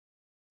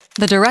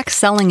The direct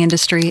selling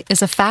industry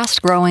is a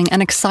fast-growing and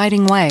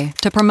exciting way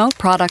to promote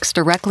products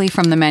directly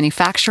from the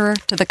manufacturer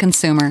to the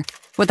consumer,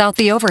 without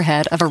the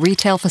overhead of a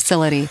retail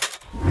facility.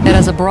 It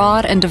has a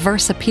broad and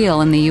diverse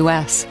appeal in the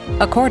U.S.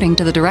 According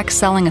to the Direct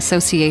Selling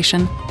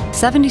Association,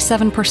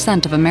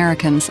 77% of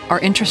Americans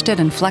are interested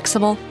in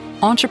flexible,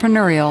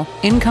 entrepreneurial,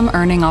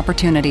 income-earning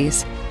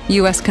opportunities.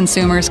 U.S.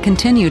 consumers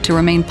continue to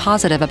remain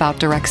positive about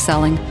direct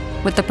selling,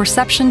 with the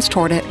perceptions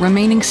toward it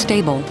remaining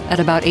stable at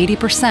about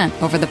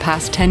 80% over the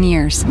past 10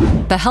 years.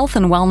 The health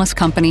and wellness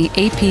company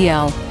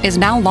APL is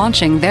now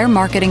launching their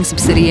marketing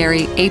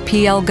subsidiary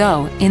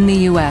Aplgo in the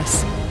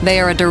U.S. They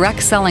are a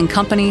direct selling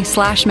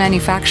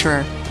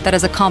company/manufacturer that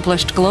has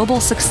accomplished global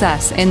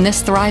success in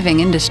this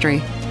thriving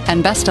industry.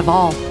 And best of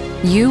all,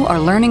 you are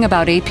learning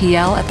about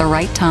APL at the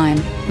right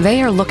time.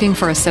 They are looking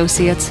for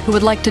associates who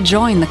would like to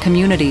join the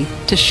community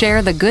to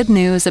share the good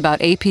news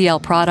about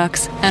APL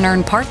products and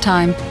earn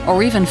part-time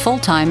or even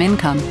full-time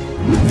income.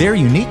 Their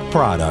unique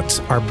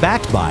products are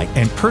backed by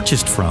and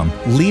purchased from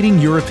leading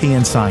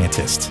European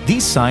scientists.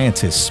 These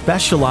scientists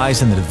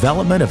specialize in the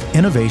development of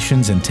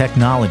innovations and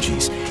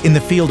technologies in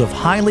the field of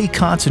highly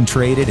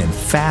concentrated and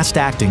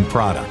fast-acting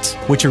products,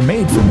 which are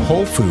made from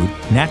whole food,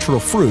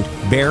 natural fruit,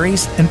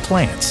 berries, and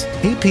plants.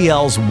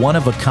 APL's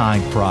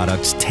one-of-a-kind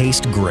products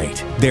taste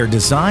great. They're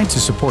designed to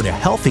support a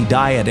healthy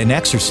diet and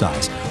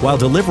exercise while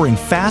delivering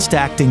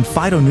fast-acting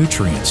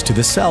phytonutrients to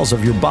the cells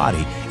of your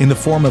body in the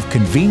form of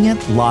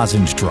convenient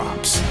lozenge drops.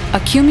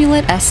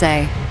 Accumulate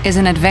SA is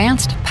an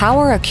advanced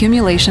power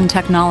accumulation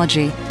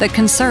technology that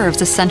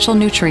conserves essential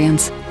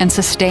nutrients and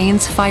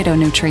sustains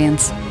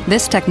phytonutrients.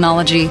 This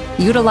technology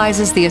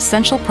utilizes the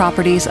essential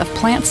properties of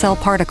plant cell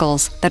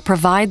particles that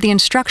provide the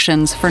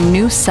instructions for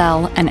new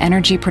cell and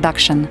energy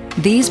production.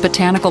 These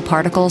botanical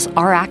particles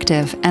are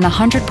active and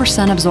 100%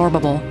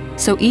 absorbable,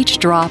 so each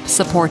drop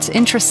supports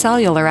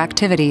intracellular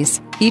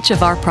activities. Each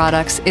of our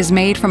products is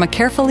made from a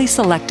carefully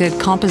selected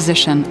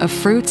composition of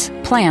fruits,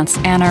 plants,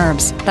 and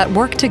herbs that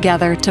work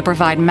together to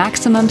provide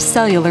maximum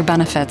cellular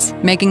benefits,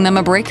 making them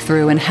a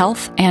breakthrough in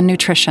health and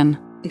nutrition.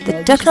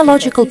 The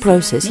technological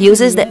process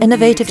uses the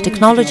innovative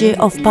technology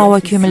of power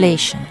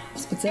accumulation.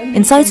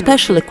 Inside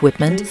special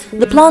equipment,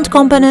 the plant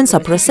components are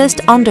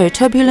processed under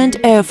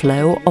turbulent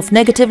airflow of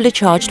negatively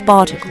charged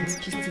particles.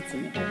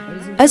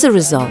 As a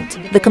result,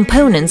 the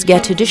components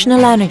get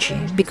additional energy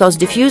because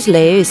diffuse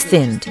layer is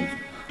thinned,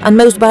 and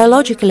most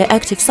biologically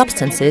active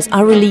substances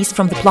are released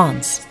from the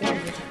plants.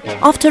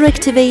 After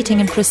activating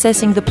and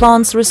processing the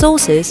plant's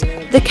resources,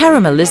 the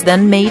caramel is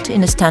then made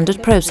in a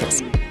standard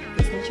process.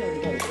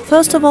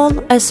 First of all,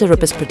 a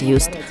syrup is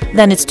produced,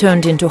 then it's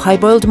turned into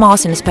high-boiled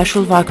mass in a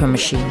special vacuum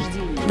machine.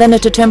 Then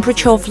at a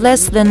temperature of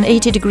less than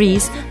 80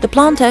 degrees, the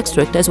plant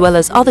extract as well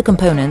as other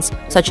components,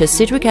 such as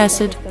citric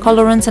acid,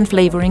 colorants and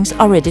flavorings,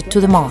 are added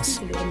to the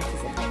mass.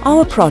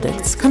 Our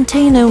products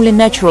contain only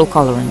natural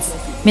colorants,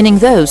 meaning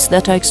those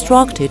that are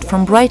extracted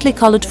from brightly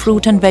colored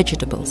fruit and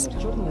vegetables,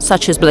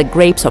 such as black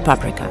grapes or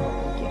paprika.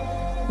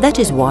 That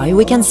is why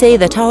we can say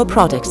that our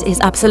products is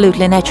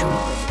absolutely natural.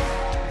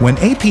 When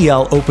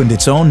APL opened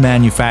its own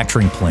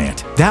manufacturing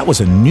plant, that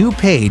was a new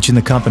page in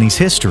the company's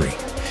history.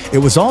 It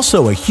was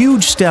also a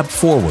huge step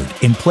forward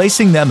in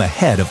placing them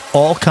ahead of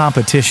all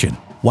competition.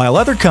 While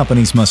other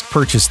companies must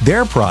purchase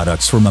their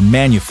products from a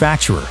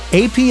manufacturer,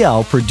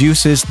 APL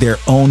produces their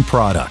own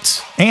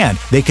products. And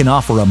they can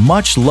offer a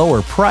much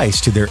lower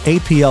price to their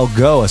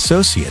Aplgo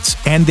associates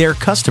and their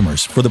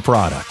customers for the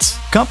products.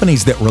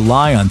 Companies that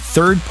rely on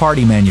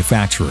third-party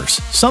manufacturers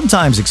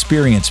sometimes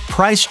experience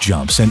price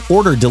jumps and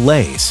order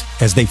delays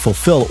as they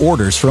fulfill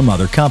orders from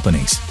other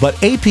companies. But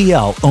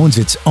APL owns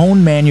its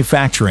own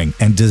manufacturing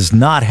and does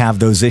not have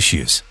those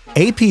issues.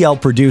 APL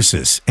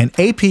produces and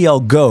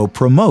Aplgo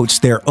promotes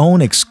their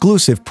own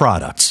exclusive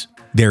products.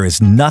 There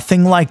is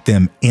nothing like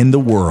them in the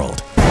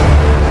world.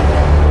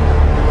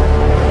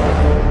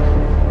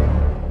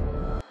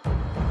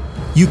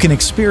 You can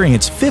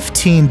experience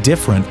 15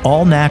 different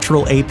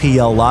all-natural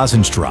APL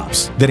lozenge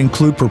drops that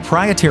include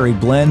proprietary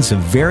blends of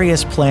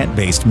various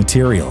plant-based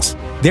materials.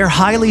 Their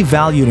highly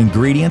valued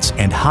ingredients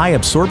and high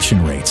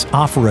absorption rates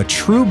offer a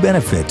true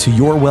benefit to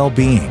your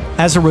well-being.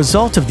 As a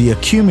result of the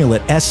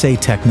Accumulate SA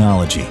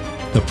technology,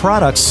 the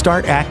products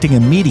start acting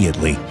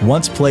immediately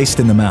once placed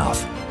in the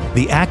mouth.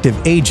 The active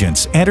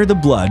agents enter the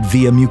blood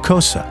via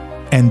mucosa,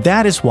 and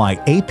that is why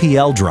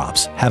APL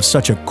drops have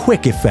such a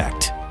quick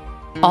effect.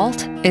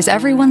 ALT is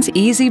everyone's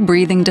easy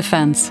breathing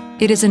defense.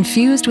 It is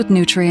infused with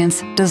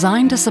nutrients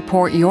designed to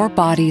support your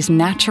body's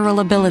natural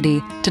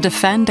ability to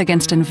defend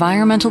against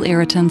environmental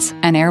irritants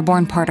and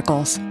airborne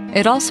particles.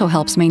 It also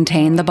helps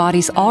maintain the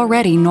body's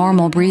already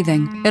normal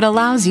breathing. It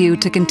allows you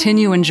to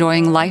continue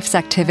enjoying life's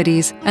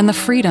activities and the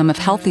freedom of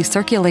healthy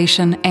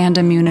circulation and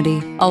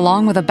immunity.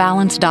 Along with a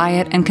balanced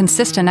diet and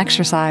consistent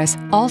exercise,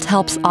 ALT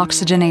helps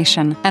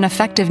oxygenation and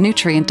effective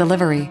nutrient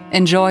delivery.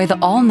 Enjoy the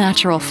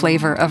all-natural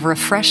flavor of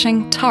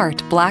refreshing, tart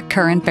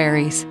blackcurrant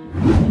berries.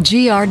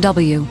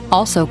 GRW,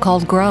 also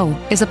called Grow,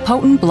 is a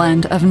potent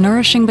blend of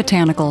nourishing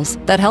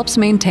botanicals that helps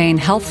maintain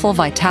healthful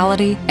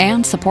vitality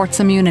and supports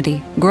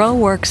immunity. Grow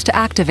works to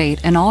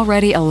activate an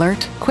already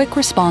alert,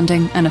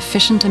 quick-responding, and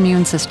efficient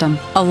immune system,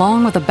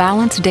 along with a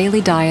balanced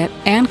daily diet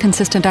and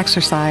consistent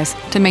exercise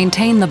to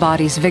maintain the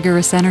body's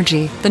vigorous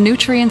energy. The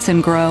nutrients in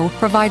Grow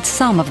provide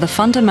some of the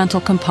fundamental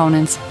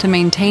components to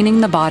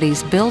maintaining the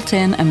body's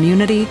built-in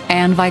immunity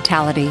and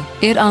vitality.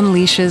 It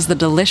unleashes the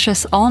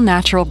delicious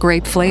all-natural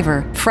grape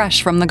flavor,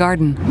 fresh from the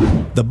garden.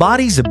 The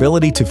body's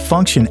ability to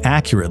function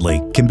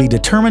accurately can be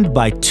determined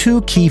by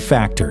two key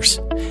factors: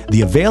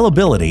 the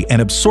availability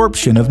and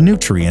absorption of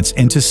nutrients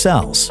into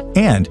cells,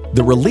 and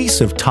the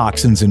release of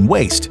toxins and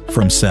waste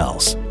from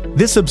cells.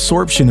 This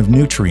absorption of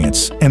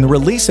nutrients and the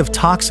release of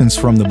toxins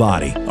from the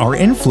body are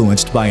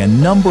influenced by a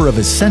number of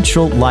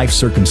essential life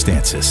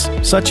circumstances,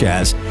 such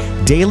as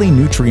daily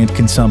nutrient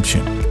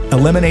consumption,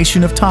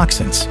 elimination of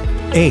toxins,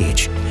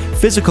 age,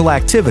 physical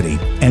activity,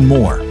 and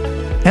more.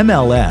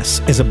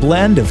 MLS is a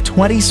blend of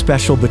 20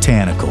 special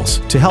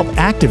botanicals to help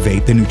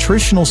activate the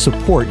nutritional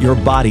support your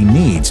body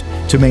needs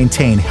to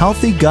maintain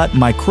healthy gut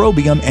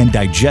microbiome and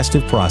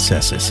digestive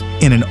processes.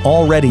 In an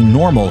already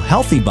normal,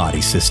 healthy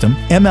body system,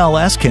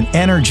 MLS can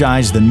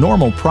energize the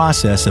normal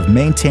process of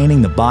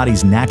maintaining the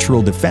body's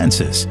natural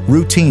defenses,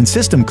 routine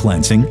system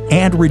cleansing,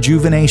 and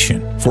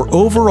rejuvenation. For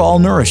overall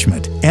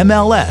nourishment,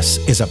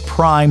 MLS is a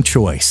prime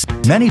choice.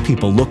 Many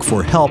people look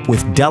for help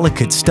with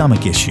delicate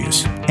stomach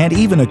issues and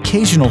even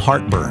occasional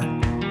heartburn.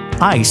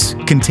 Ice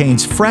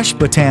contains fresh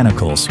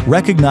botanicals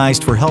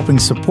recognized for helping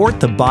support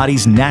the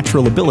body's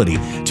natural ability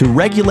to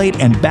regulate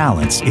and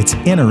balance its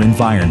inner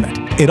environment.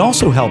 It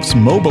also helps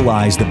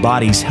mobilize the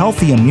body's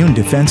healthy immune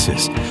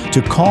defenses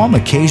to calm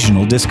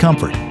occasional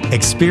discomfort.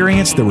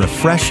 Experience the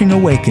refreshing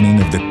awakening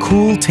of the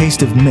cool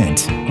taste of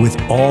mint with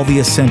all the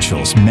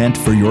essentials meant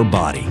for your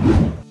body.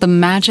 The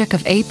magic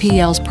of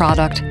APL's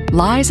product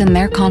lies in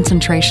their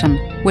concentration,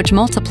 which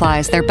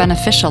multiplies their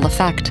beneficial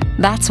effect.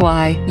 That's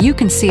why you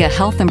can see a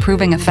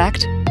health-improving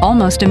effect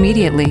almost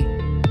immediately.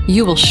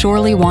 You will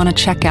surely want to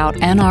check out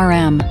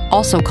NRM,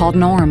 also called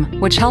Norm,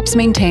 which helps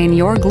maintain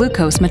your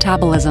glucose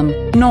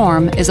metabolism.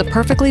 Norm is a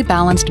perfectly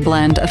balanced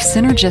blend of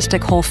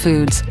synergistic whole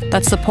foods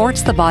that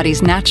supports the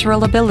body's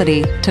natural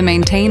ability to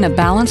maintain a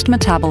balanced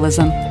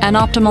metabolism and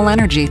optimal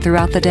energy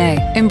throughout the day.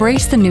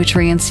 Embrace the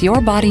nutrients your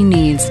body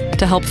needs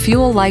to help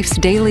fuel life's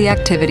daily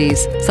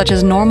activities, such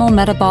as normal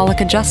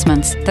metabolic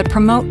adjustments that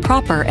promote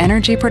proper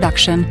energy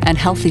production and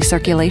healthy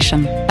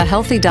circulation. A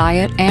healthy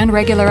diet and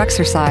regular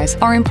exercise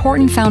are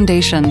important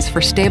foundations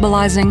for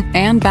stabilizing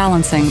and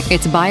balancing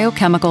its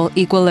biochemical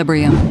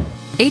equilibrium.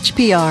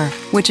 HPR,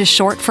 which is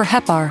short for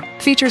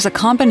HEPAR, features a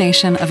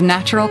combination of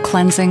natural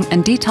cleansing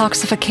and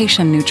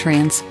detoxification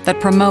nutrients that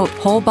promote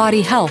whole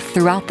body health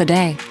throughout the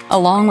day.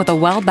 Along with a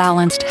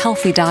well-balanced,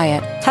 healthy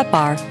diet,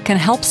 HEPAR can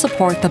help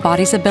support the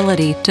body's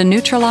ability to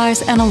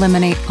neutralize and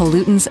eliminate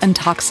pollutants and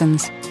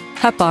toxins.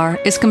 HEPAR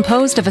is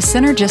composed of a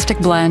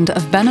synergistic blend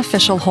of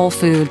beneficial whole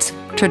foods,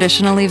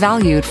 traditionally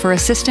valued for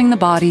assisting the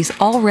body's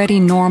already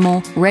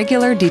normal,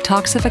 regular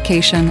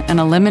detoxification and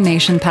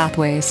elimination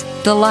pathways.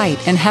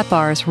 Delight in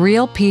HEPAR's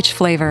real peach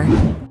flavor.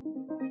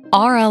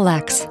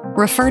 RLX,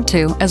 referred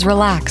to as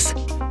Relax,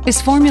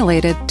 is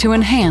formulated to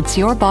enhance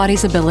your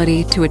body's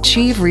ability to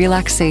achieve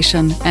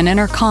relaxation and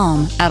inner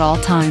calm at all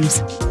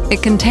times.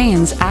 It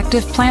contains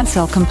active plant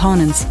cell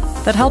components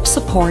that help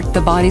support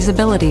the body's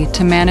ability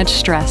to manage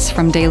stress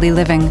from daily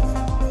living.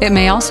 It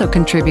may also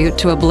contribute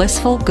to a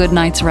blissful good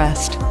night's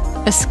rest.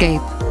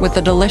 Escape with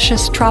the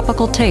delicious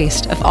tropical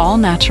taste of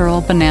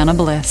all-natural banana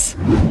bliss.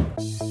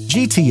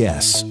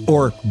 GTS,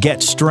 or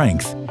Get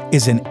Strength,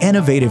 is an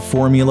innovative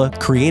formula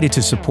created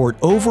to support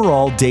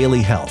overall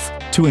daily health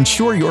to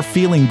ensure you're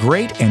feeling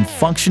great and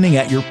functioning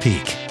at your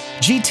peak.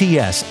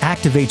 GTS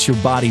activates your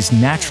body's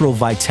natural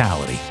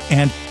vitality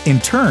and, in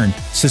turn,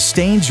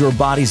 sustains your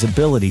body's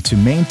ability to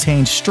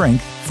maintain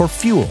strength for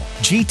fuel.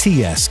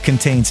 GTS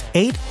contains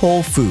 8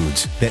 whole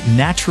foods that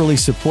naturally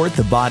support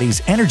the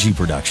body's energy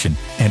production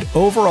and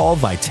overall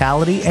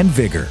vitality and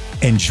vigor.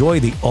 Enjoy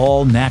the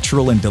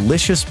all-natural and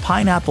delicious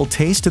pineapple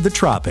taste of the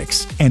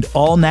tropics and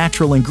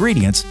all-natural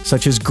ingredients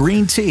such as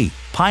green tea,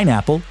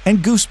 pineapple,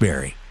 and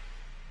gooseberry.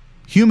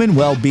 Human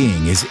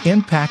well-being is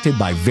impacted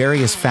by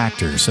various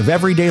factors of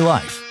everyday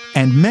life,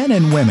 and men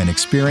and women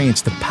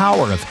experience the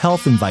power of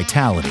health and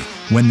vitality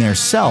when their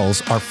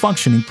cells are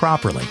functioning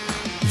properly.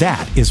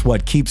 That is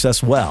what keeps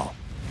us well.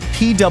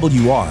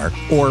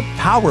 PWR, or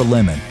Power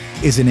Lemon,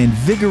 is an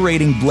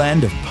invigorating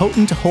blend of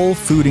potent whole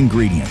food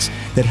ingredients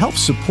that help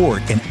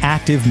support an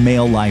active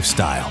male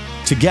lifestyle.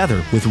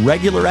 Together with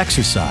regular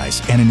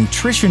exercise and a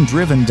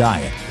nutrition-driven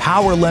diet,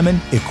 Power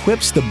Lemon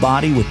equips the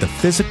body with the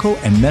physical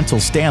and mental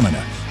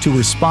stamina to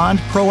respond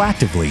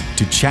proactively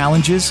to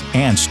challenges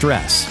and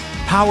stress.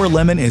 Power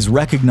Lemon is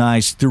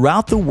recognized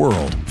throughout the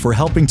world for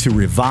helping to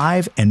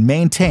revive and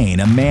maintain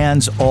a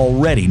man's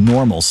already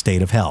normal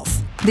state of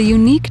health. The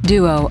unique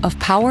duo of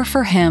power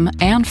for him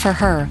and for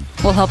her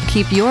will help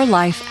keep your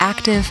life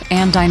active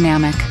and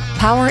dynamic.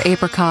 Power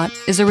Apricot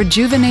is a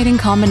rejuvenating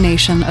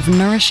combination of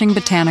nourishing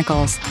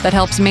botanicals that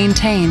helps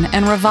maintain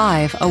and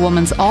revive a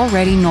woman's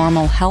already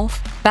normal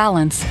health,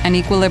 balance, and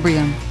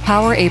equilibrium.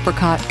 Power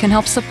Apricot can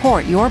help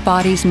support your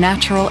body's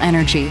natural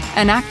energy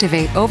and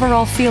activate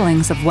overall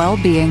feelings of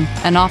well-being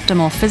and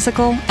optimal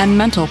physical and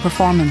mental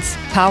performance.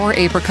 Power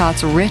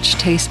Apricot's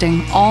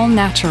rich-tasting,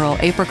 all-natural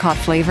apricot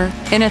flavor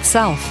in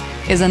itself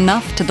is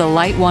enough to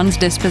delight one's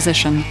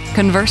disposition.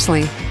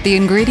 Conversely, the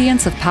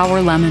ingredients of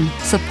Power Lemon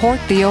support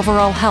the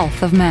overall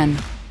health of men.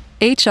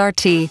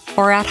 HRT,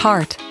 or At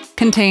Heart,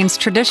 contains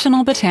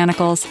traditional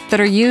botanicals that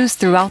are used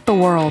throughout the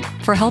world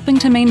for helping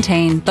to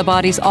maintain the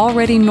body's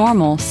already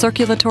normal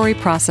circulatory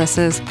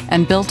processes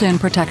and built-in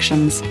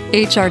protections.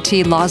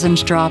 HRT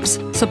lozenge drops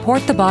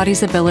support the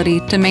body's ability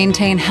to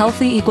maintain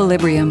healthy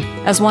equilibrium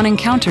as one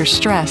encounters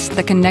stress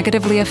that can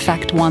negatively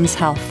affect one's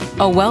health.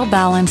 A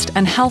well-balanced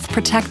and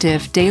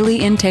health-protective daily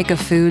intake of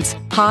foods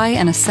high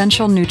in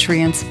essential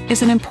nutrients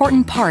is an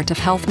important part of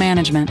health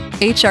management.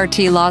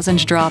 HRT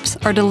lozenge drops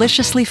are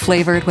deliciously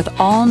flavored with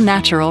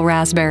all-natural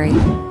raspberry.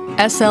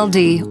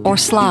 SLD, or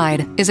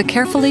Slide, is a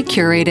carefully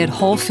curated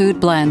whole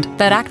food blend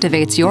that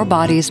activates your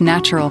body's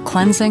natural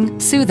cleansing,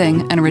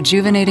 soothing, and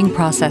rejuvenating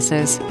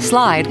processes.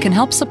 Slide can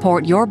help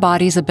support your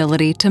body's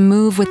ability to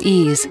move with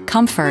ease,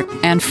 comfort,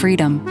 and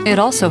freedom. It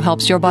also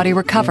helps your body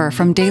recover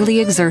from daily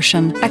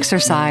exertion,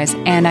 exercise,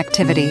 and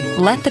activity.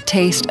 Let the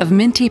taste of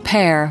minty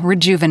pear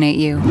rejuvenate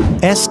you.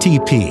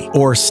 STP,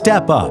 or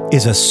Step Up,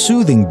 is a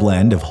soothing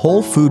blend of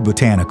whole food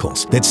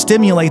botanicals that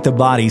stimulate the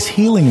body's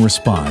healing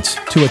response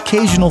to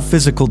occasional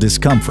physical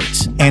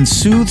discomforts and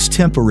soothes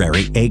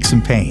temporary aches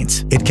and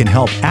pains. It can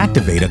help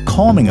activate a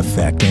calming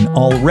effect in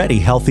already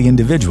healthy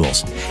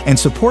individuals and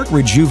support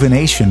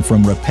rejuvenation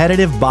from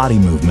repetitive body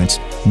movements,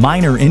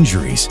 minor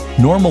injuries,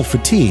 normal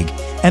fatigue,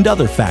 and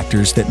other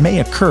factors that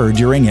may occur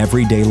during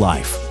everyday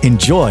life.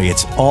 Enjoy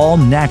its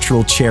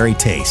all-natural cherry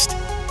taste.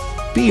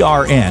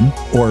 BRN,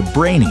 or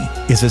Brainy,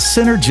 is a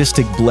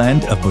synergistic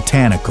blend of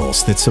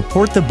botanicals that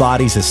support the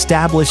body's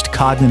established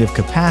cognitive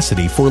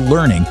capacity for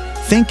learning,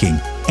 thinking,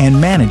 and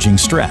managing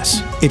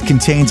stress. It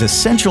contains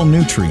essential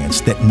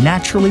nutrients that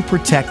naturally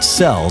protect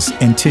cells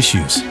and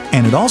tissues,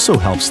 and it also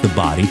helps the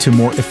body to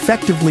more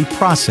effectively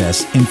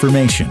process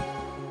information.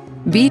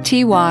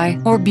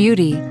 BTY, or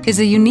Beauty, is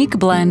a unique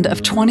blend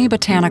of 20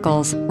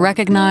 botanicals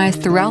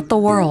recognized throughout the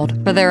world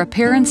for their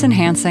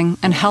appearance-enhancing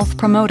and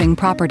health-promoting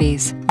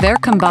properties. Their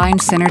combined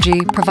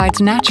synergy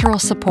provides natural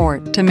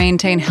support to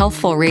maintain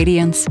healthful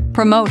radiance,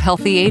 promote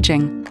healthy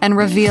aging, and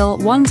reveal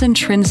one's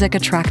intrinsic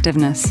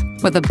attractiveness.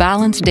 With a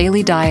balanced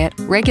daily diet,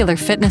 regular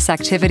fitness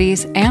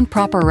activities, and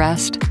proper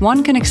rest,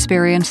 one can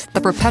experience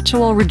the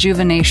perpetual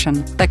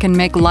rejuvenation that can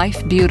make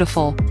life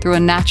beautiful through a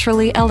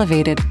naturally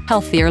elevated,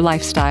 healthier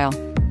lifestyle.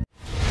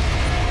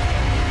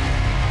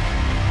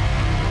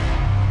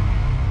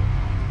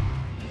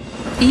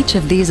 Each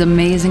of these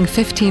amazing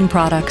 15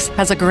 products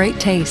has a great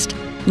taste.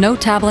 No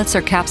tablets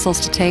or capsules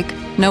to take,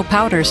 no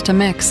powders to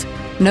mix,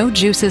 no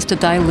juices to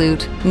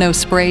dilute, no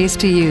sprays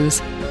to use.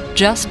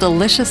 Just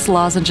delicious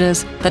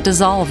lozenges that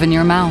dissolve in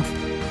your mouth.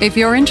 If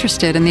you're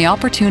interested in the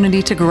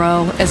opportunity to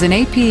grow as an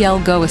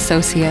Aplgo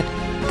associate,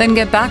 then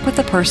get back with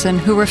the person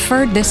who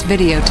referred this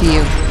video to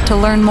you to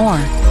learn more.